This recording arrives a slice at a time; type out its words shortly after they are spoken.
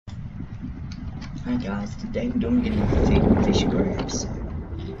Hi guys, today we're doing fish grabs.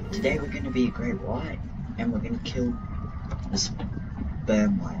 Today we're going to be a great white, and we're going to kill the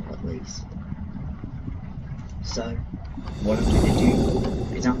sperm whale at least. So, what I'm going to do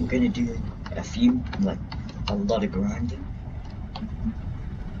is I'm going to do a lot of grinding.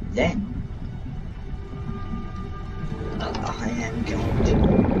 Then, I am going to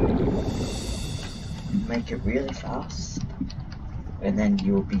make it really fast, and then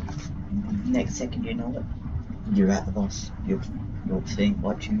you'll be, next second you know it, you're at the boss. You're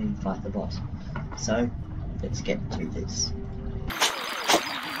watching me fight the boss. So, let's get to this.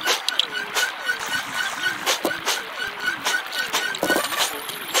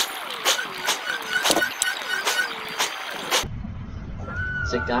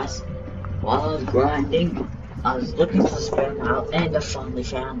 So guys, while I was grinding, I was looking for the sperm whale and I finally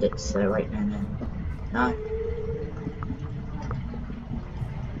found it. So wait, no.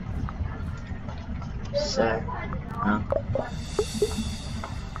 So,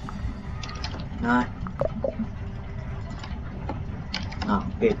 no. Oh,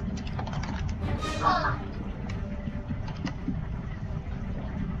 good.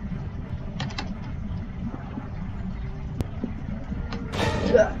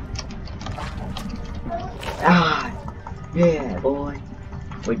 Yeah, boy,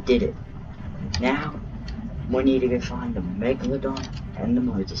 we did it. Now, we need to go find the Megalodon and the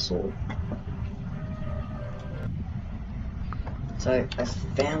Mosasaur. So, I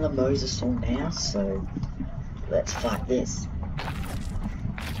found the Mosasaur now, so let's fight this.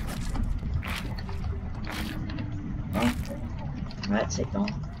 Oh, that's it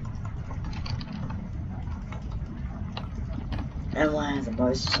gone. And when the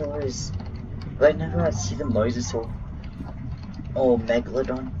Mosasaur is, whenever I see the Mosasaur or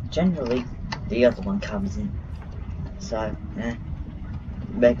Megalodon, generally the other one comes in. So,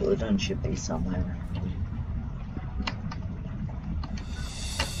 Megalodon should be somewhere around here.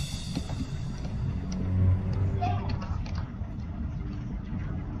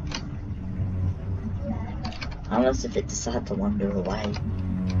 Unless if it decided to wander away,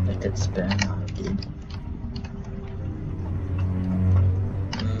 like that sperm whale did.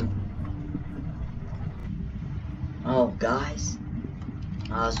 Oh, guys,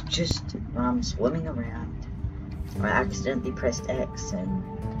 I was just, when I'm swimming around, I accidentally pressed X and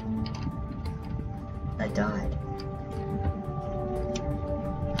I died.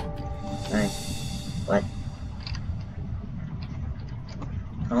 Wait, what?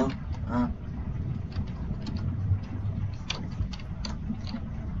 Oh.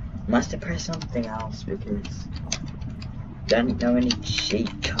 Must have pressed something else because I don't know any cheat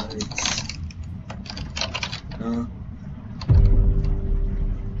codes.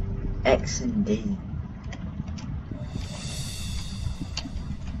 X and D.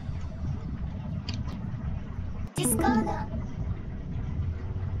 Discover.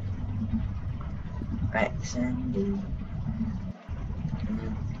 X and D.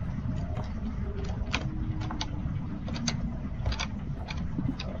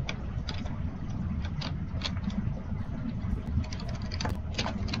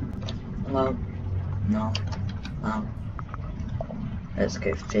 Well, no. Let's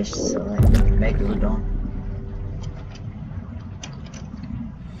go fish select Megalodon.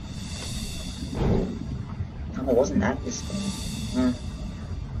 Oh, it wasn't at this one.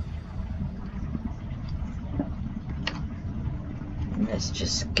 Let's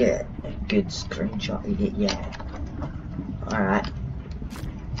just get a good screenshot of it, yeah. Alright.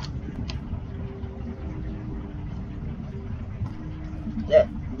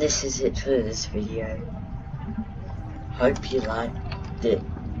 This is it for this video. Hope you liked it.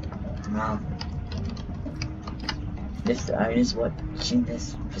 If the owner's watching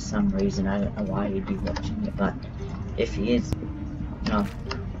this for some reason, I don't know why he'd be watching it, but if he is,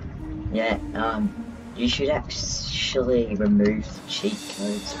 you should actually remove the cheat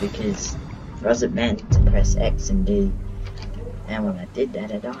codes because I wasn't meant to press X and D, and when I did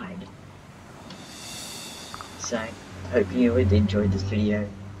that I died. So, hope you would enjoy this video,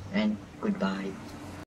 and goodbye.